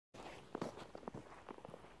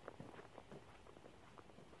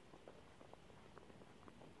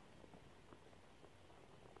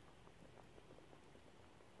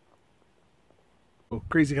So,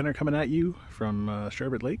 Crazy Hunter coming at you from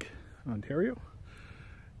Sherbet Lake, Ontario.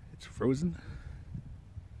 It's frozen.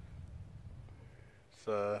 It's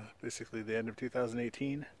basically the end of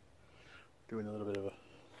 2018. Doing a little bit of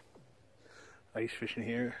ice fishing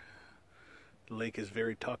here. The lake is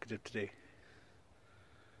very talkative today.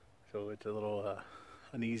 So it's a little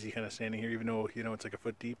uneasy kind of standing here, even though, you know, it's like a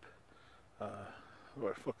foot deep.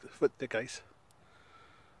 Or foot thick ice.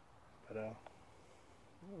 But,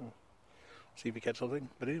 see if you catch something.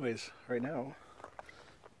 But anyways, right now,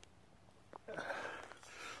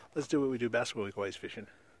 let's do what we do best when we go ice fishing.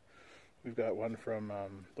 We've got one from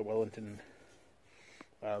the Wellington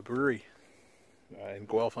brewery in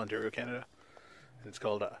Guelph, Ontario, Canada. And it's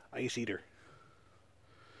called Ice Eater.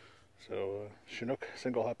 So Chinook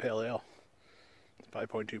single hop pale ale,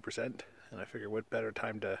 5.2%, and I figure what better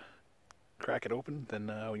time to crack it open than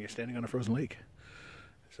when you're standing on a frozen lake.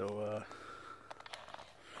 So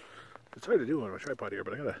it's hard to do on a tripod here,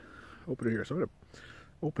 but I gotta open it here. So I'm gonna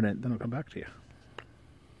open it, then I'll come back to you.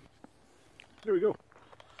 There we go.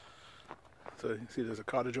 So you can see there's a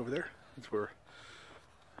cottage over there. That's where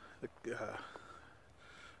there's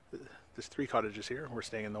 3 cottages here. We're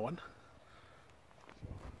staying in the one.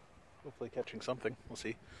 So hopefully catching something. We'll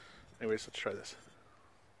see. Anyways, let's try this.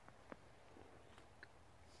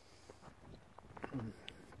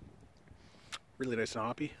 Really nice and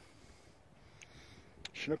hoppy.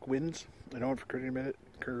 Chinook winds are known for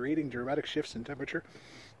creating dramatic shifts in temperature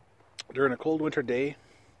during a cold winter day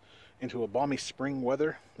into a balmy spring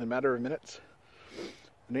weather in a matter of minutes.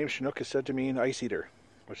 The name Chinook is said to mean ice eater,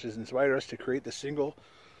 which has inspired us to create the single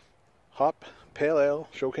hop pale ale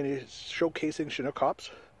showcasing Chinook hops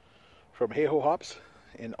from Hey-Ho Hops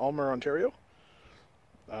in Aylmer, Ontario.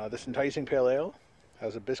 This enticing pale ale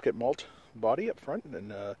has a biscuit malt body up front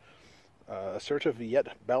and assertive yet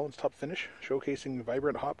balanced hop finish, showcasing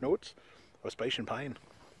vibrant hop notes of spice and pine.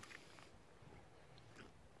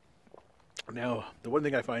 Now, the one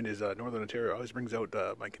thing I find is Northern Ontario always brings out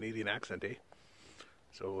my Canadian accent, eh?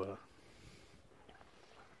 So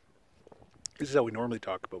this is how we normally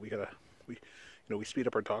talk, but we speed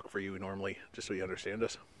up our talk for you normally, just so you understand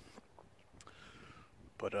us.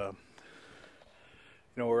 But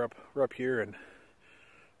we're up here and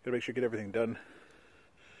gotta make sure to get everything done,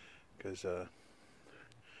 because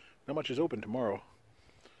not much is open tomorrow.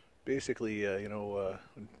 Basically,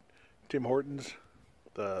 Tim Hortons,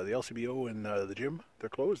 the LCBO, and the gym, they're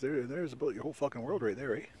closed. There's about your whole fucking world right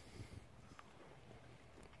there, eh?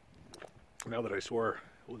 Now that I swore,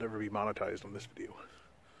 it will never be monetized on this video.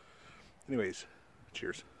 Anyways,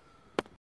 cheers.